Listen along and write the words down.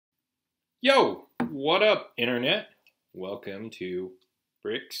Yo, what up, Internet? Welcome to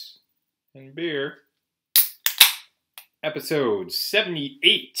Bricks and Beer, episode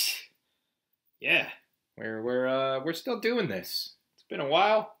 78. Yeah, we're still doing this. It's been a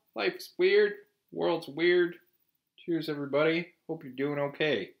while. Life's weird. World's weird. Cheers, everybody. Hope you're doing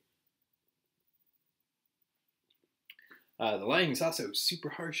okay. The lighting's also super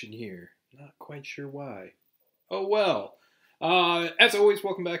harsh in here. Not quite sure why. Oh well. As always,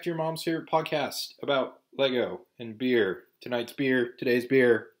 welcome back to your mom's favorite podcast about Lego and beer. Tonight's beer, today's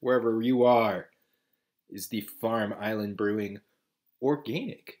beer, wherever you are, is the Farm Island Brewing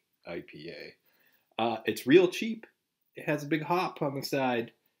Organic IPA. It's real cheap. It has a big hop on the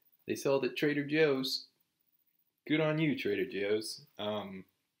side. They sell it at Trader Joe's. Good on you, Trader Joe's. I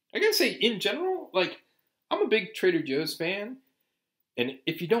gotta say, in general, I'm a big Trader Joe's fan. And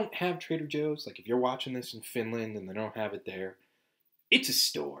if you don't have Trader Joe's, if you're watching this in Finland and they don't have it there, it's a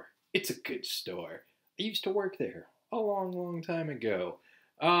store. It's a good store. I used to work there a long, long time ago.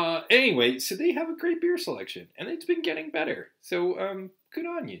 Anyway, so they have a great beer selection, and it's been getting better. So, good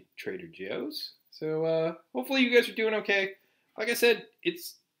on you, Trader Joe's. So, hopefully you guys are doing okay. Like I said,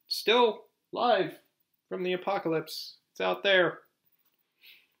 it's still live from the apocalypse. It's out there.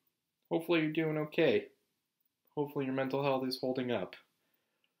 Hopefully you're doing okay. Hopefully your mental health is holding up.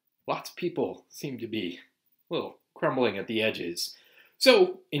 Lots of people seem to be a little crumbling at the edges.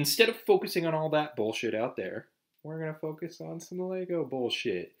 So, instead of focusing on all that bullshit out there, we're going to focus on some Lego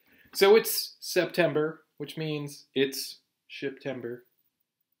bullshit. So it's September, which means it's SHIPtember.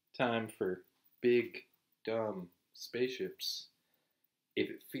 Time for big, dumb spaceships. If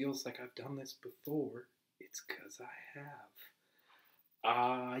it feels like I've done this before, it's because I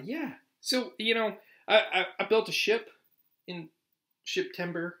have. Yeah. So, I built a ship in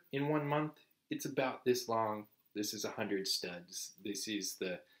SHIPtember in 1 month. It's about this long. This is 100 studs. This is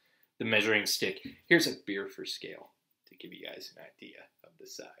the measuring stick. Here's a beer for scale to give you guys an idea of the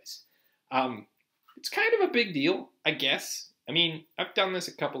size. It's kind of a big deal, I guess. I mean, I've done this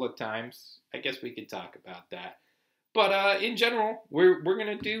a couple of times. I guess we could talk about that. But in general, we're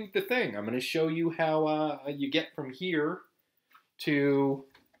going to do the thing. I'm going to show you how you get from here to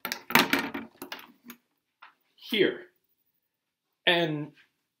here. And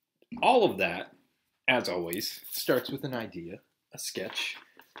all of that, as always, starts with an idea, a sketch.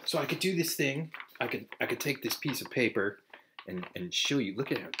 So I could do this thing. I could take this piece of paper and show you, look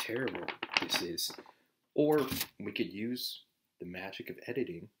at how terrible this is. Or we could use the magic of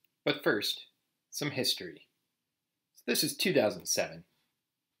editing. But first, some history. So this is 2007.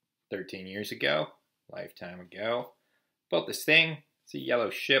 13 years ago, lifetime ago. Built this thing. It's a yellow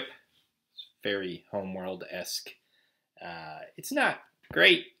ship. It's very homeworld-esque. It's not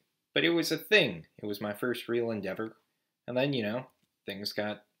great, but it was a thing. It was my first real endeavor. And then, things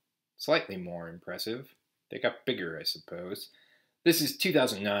got slightly more impressive. They got bigger, I suppose. This is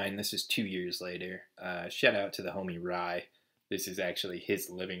 2009. This is 2 years later. Shout out to the homie Rye. This is actually his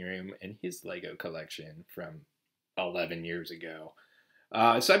living room and his Lego collection from 11 years ago.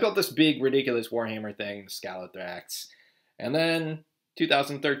 So I built this big, ridiculous Warhammer thing, Scalathrax. And then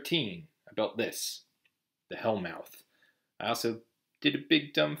 2013, I built this, the Hellmouth. I also did a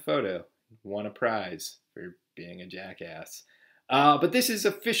big dumb photo, won a prize for being a jackass. But this is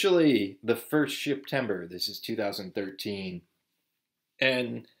officially the first SHIPtember. This is 2013.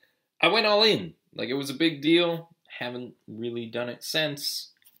 And I went all in. It was a big deal. Haven't really done it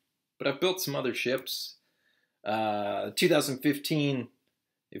since. But I've built some other ships. 2015,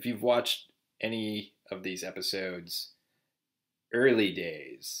 if you've watched any of these episodes, early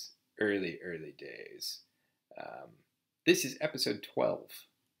days. This is episode 12.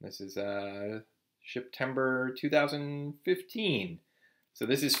 This is SHIPtember 2015. So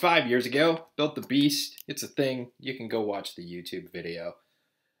this is 5 years ago. Built the beast. It's a thing. You can go watch the YouTube video.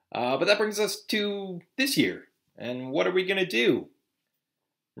 But that brings us to this year. And what are we going to do?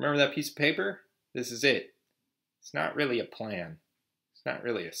 Remember that piece of paper? This is it. It's not really a plan. It's not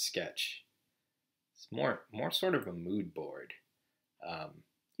really a sketch. It's more sort of a mood board.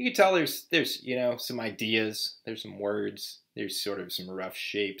 You can tell there's some ideas, there's some words, there's sort of some rough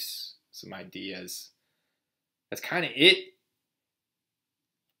shapes, some ideas. That's kind of it.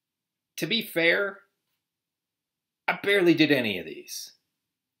 To be fair, I barely did any of these.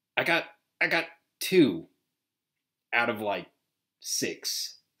 I got 2 out of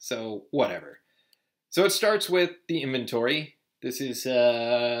 6. So whatever. So it starts with the inventory. This is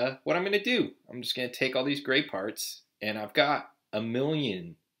what I'm going to do. I'm just going to take all these gray parts, and I've got 1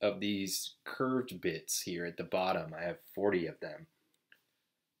 million of these curved bits here at the bottom. I have 40 of them.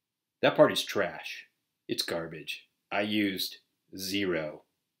 That part is trash. It's garbage. I used 0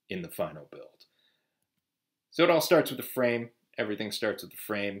 in the final build. So it all starts with the frame. Everything starts with the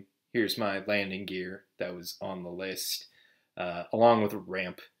frame. Here's my landing gear that was on the list, along with a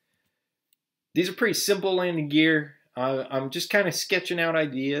ramp. These are pretty simple landing gear. I'm just kind of sketching out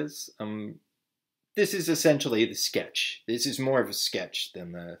ideas. This is essentially the sketch. This is more of a sketch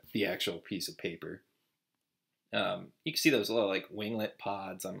than the actual piece of paper. You can see those little like winglet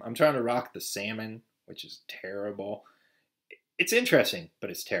pods. I'm trying to rock the salmon, which is terrible. It's interesting, but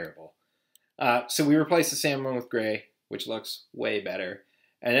it's terrible. So we replaced the salmon with gray, which looks way better.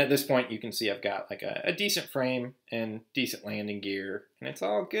 And at this point, you can see I've got like a decent frame and decent landing gear, and it's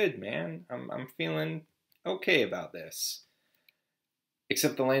all good, man. I'm feeling okay about this.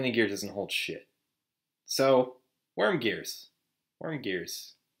 Except the landing gear doesn't hold shit. So, worm gears. Worm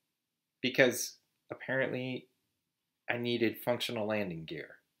gears. Because apparently I needed functional landing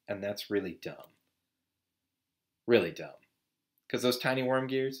gear, and that's really dumb. Really dumb. Because those tiny worm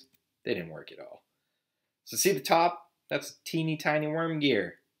gears, they didn't work at all. So see the top? That's a teeny tiny worm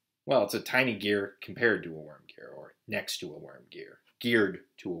gear. Well, it's a tiny gear compared to a worm gear, or next to a worm gear. Geared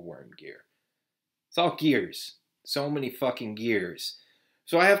to a worm gear. It's all gears. So many fucking gears.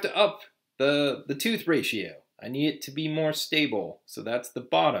 So I have to up the tooth ratio. I need it to be more stable. So that's the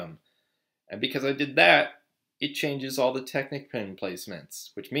bottom. And because I did that, it changes all the Technic pin placements,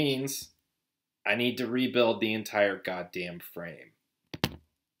 which means I need to rebuild the entire goddamn frame.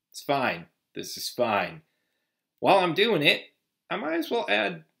 It's fine. This is fine. While I'm doing it, I might as well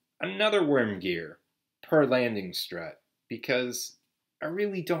add another worm gear per landing strut, because I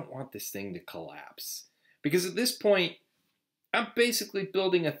really don't want this thing to collapse. Because at this point, I'm basically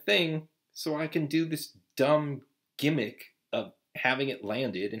building a thing so I can do this dumb gimmick of having it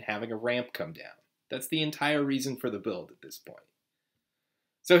landed and having a ramp come down. That's the entire reason for the build at this point.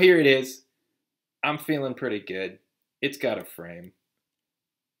 So here it is. I'm feeling pretty good. It's got a frame.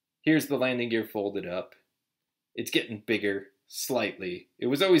 Here's the landing gear folded up. It's getting bigger, slightly. It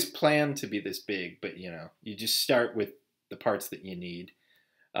was always planned to be this big, but you know, you just start with the parts that you need.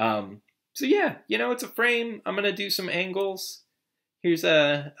 So yeah, you know, it's a frame. I'm going to do some angles. Here's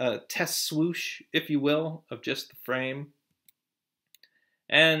a test swoosh, if you will, of just the frame.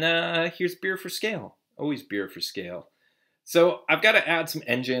 And here's beer for scale. Always beer for scale. So I've got to add some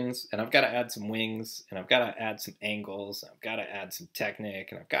engines, and I've got to add some wings, and I've got to add some angles, and I've got to add some Technic,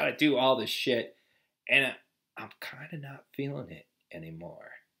 and I've got to do all this shit. And I'm kind of not feeling it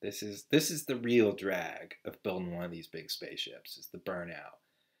anymore. This is the real drag of building one of these big spaceships, is the burnout.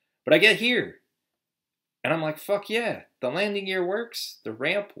 But I get here, and I'm like, fuck yeah, the landing gear works, the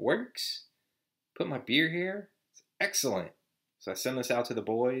ramp works. Put my beer here, it's excellent. So I send this out to the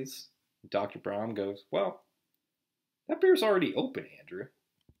boys. Dr. Brahm goes, well, that beer's already open, Andrew.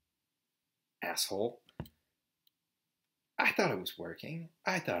 Asshole. I thought it was working.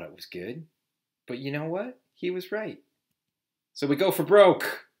 I thought it was good. But you know what? He was right. So we go for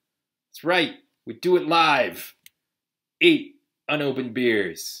broke. That's right. We do it live. 8 unopened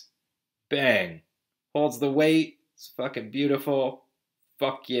beers. Bang. Holds the weight. It's fucking beautiful.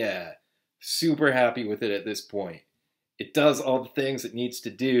 Fuck yeah. Super happy with it at this point. It does all the things it needs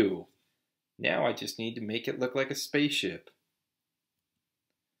to do. Now I just need to make it look like a spaceship.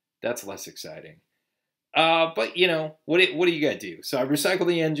 That's less exciting. But, you know, what do you gotta do? So I recycled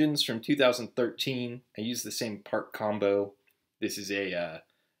the engines from 2013. I used the same part combo. This is a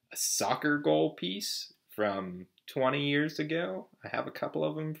soccer goal piece from 20 years ago. I have a couple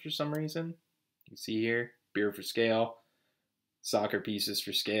of them for some reason. You can see here, beer for scale, soccer pieces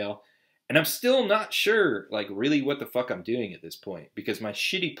for scale. And I'm still not sure, like, really what the fuck I'm doing at this point, because my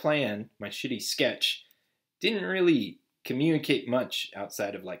shitty plan, my shitty sketch, didn't really communicate much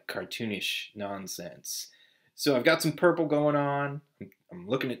outside of, like, cartoonish nonsense. So I've got some purple going on. I'm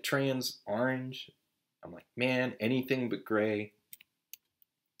looking at trans orange. I'm like, man, anything but gray.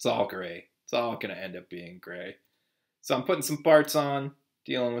 It's all gray. It's all going to end up being gray. So I'm putting some parts on,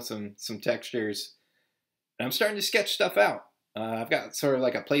 dealing with some textures. And I'm starting to sketch stuff out. I've got sort of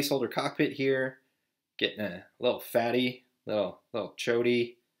like a placeholder cockpit here, getting a little fatty, little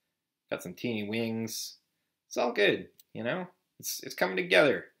chody. Got some teeny wings. It's all good, you know. It's coming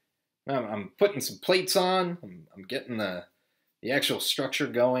together. I'm putting some plates on. I'm getting the actual structure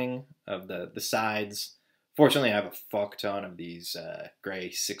going of the sides. Fortunately, I have a fuck ton of these gray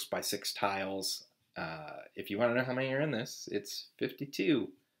 6x6 tiles. If you want to know how many are in this, it's 52.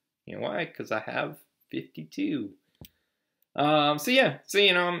 You know why? Because I have 52. So yeah, so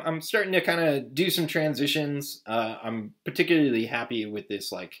you know, I'm starting to kind of do some transitions. I'm particularly happy with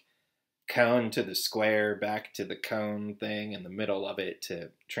this like cone to the square, back to the cone thing in the middle of it to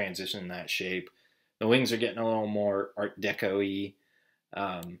transition that shape. The wings are getting a little more Art Deco-y.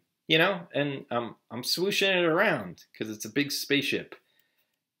 You know, and I'm swooshing it around because it's a big spaceship.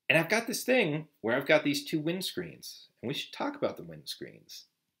 And I've got this thing where I've got these 2 windscreens, and we should talk about the windscreens.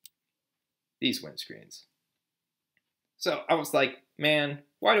 These windscreens. So I was like, man,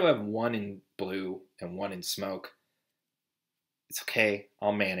 why do I have one in blue and one in smoke? It's okay,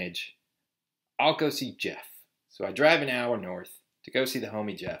 I'll manage. I'll go see Jeff. So I drive an hour north to go see the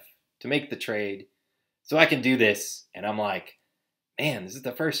homie Jeff, to make the trade, so I can do this. And I'm like, man, this is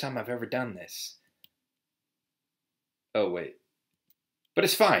the first time I've ever done this. Oh, wait. But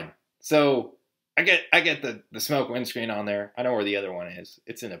it's fine. So I get the smoke windscreen on there. I know where the other one is.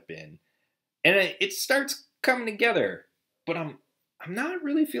 It's in a bin. And it starts coming together. But I'm not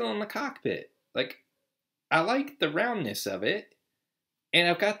really feeling the cockpit. Like, I like the roundness of it. And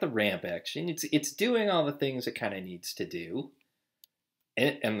I've got the ramp action. It's doing all the things it kind of needs to do.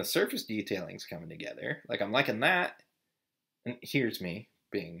 And the surface detailing's coming together. Like, I'm liking that. And here's me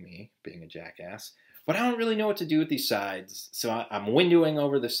being a jackass. But I don't really know what to do with these sides. So I'm windowing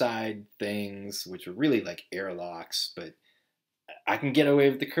over the side things, which are really like airlocks. But I can get away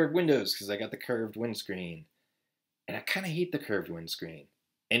with the curved windows because I got the curved windscreen. And I kind of hate the curved windscreen.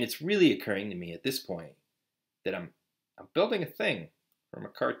 And it's really occurring to me at this point that I'm building a thing from a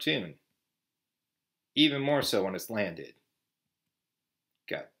cartoon. Even more so when it's landed.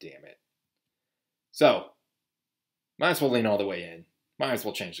 God damn it. So, might as well lean all the way in. Might as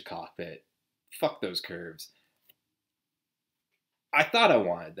well change the cockpit. Fuck those curves. I thought I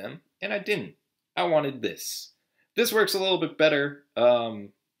wanted them, and I didn't. I wanted this. This works a little bit better.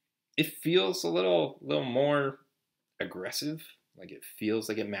 It feels a little more aggressive. Like, it feels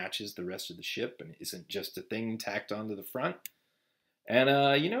like it matches the rest of the ship and isn't just a thing tacked onto the front.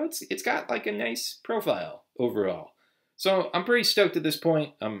 And, you know, it's got like a nice profile overall. So I'm pretty stoked at this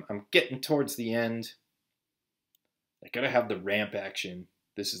point. I'm getting towards the end. I gotta have the ramp action.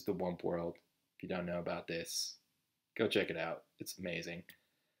 This is the Wump World. If you don't know about this, go check it out. It's amazing.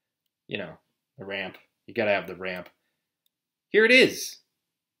 You know, the ramp. You gotta have the ramp. Here it is.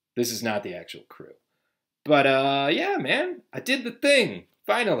 This is not the actual crew. But, yeah, man. I did the thing.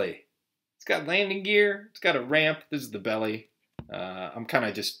 Finally. It's got landing gear. It's got a ramp. This is the belly. I'm kind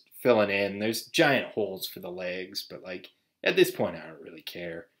of just filling in. There's giant holes for the legs. But, like, at this point, I don't really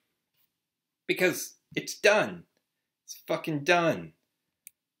care. Because it's done. It's fucking done.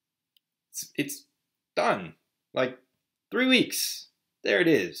 It's done. Like, 3 weeks. There it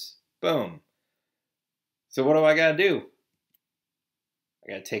is. Boom. So what do I gotta do?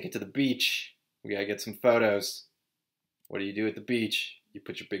 I gotta take it to the beach. We gotta get some photos. What do you do at the beach? You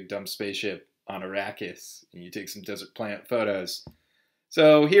put your big dumb spaceship on Arrakis, and you take some desert plant photos.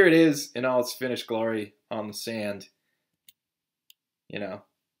 So here it is in all its finished glory on the sand. You know,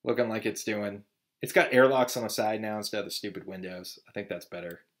 looking like it's doing. It's got airlocks on the side now instead of the stupid windows. I think that's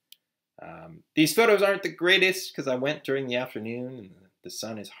better. These photos aren't the greatest because I went during the afternoon and the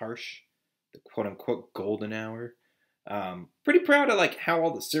sun is harsh. The quote-unquote golden hour. Pretty proud of like how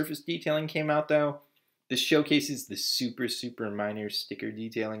all the surface detailing came out though. This showcases the super minor sticker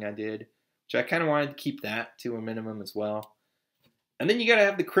detailing I did, which I kind of wanted to keep that to a minimum as well. And then you gotta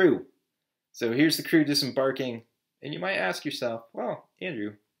have the crew. So here's the crew disembarking, and you might ask yourself, well,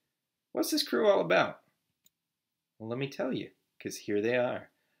 Andrew, what's this crew all about? Well, let me tell you, because here they are.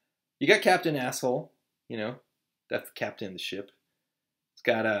 You got Captain Asshole, you know, that's the captain of the ship. It's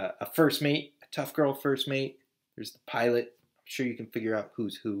got a first mate, a tough girl first mate. There's the pilot. I'm sure you can figure out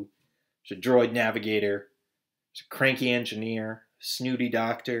who's who. There's a droid navigator. There's a cranky engineer, a snooty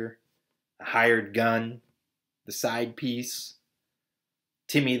doctor, a hired gun, the side piece,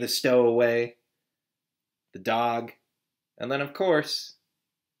 Timmy the stowaway, the dog, and then, of course,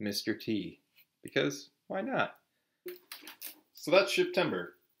 Mr. T. Because why not? So that's SHIPtember.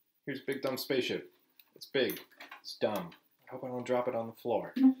 Here's Big Dumb Spaceship. It's big. It's dumb. I hope I don't drop it on the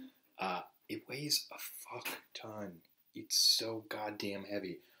floor. It weighs a fuck ton. It's so goddamn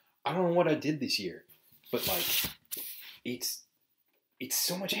heavy. I don't know what I did this year, but like, it's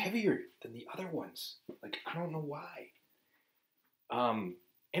so much heavier than the other ones. Like, I don't know why. And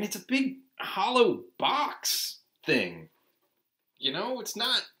it's a big hollow box thing. You know, it's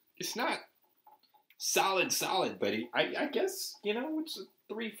not solid, but I guess, you know, it's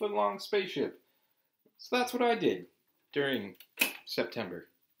a 3-foot long spaceship. So that's what I did during September.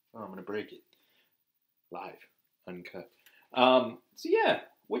 Oh, I'm going to break it. Live. Uncut. So yeah,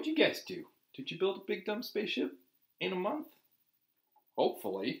 what'd you guys do? Did you build a big dumb spaceship in a month?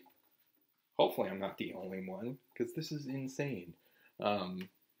 Hopefully. Hopefully I'm not the only one, because this is insane.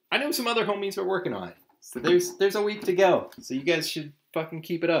 I know some other homies are working on it. So there's a week to go. So you guys should fucking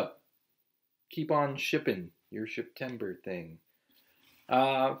keep it up. Keep on shipping your SHIPtember thing.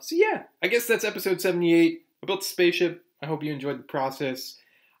 So yeah, I guess that's episode 78. I built the spaceship. I hope you enjoyed the process.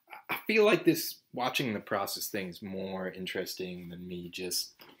 I feel like watching the process thing is more interesting than me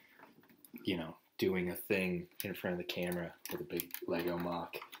just, doing a thing in front of the camera with a big Lego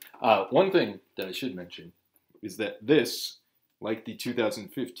mock. One thing that I should mention is that this, like the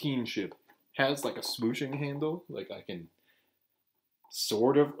 2015 ship, has like a smooshing handle. Like I can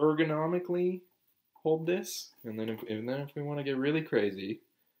sort of ergonomically hold this, and then if we want to get really crazy,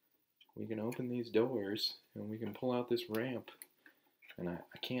 we can open these doors and we can pull out this ramp. And I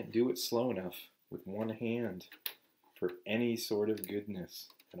can't do it slow enough with one hand for any sort of goodness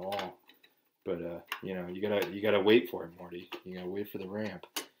at all. But you gotta wait for it, Morty. You gotta wait for the ramp.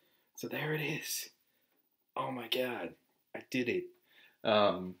 So there it is. Oh my god, I did it.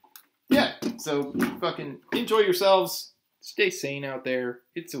 Yeah. So fucking enjoy yourselves. Stay sane out there.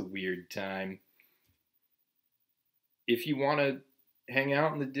 It's a weird time. If you want to hang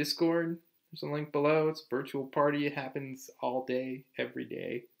out in the Discord, there's a link below. It's a virtual party. It happens all day, every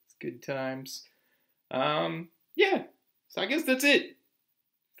day. It's good times. Yeah. So I guess that's it.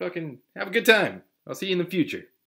 Fucking have a good time. I'll see you in the future.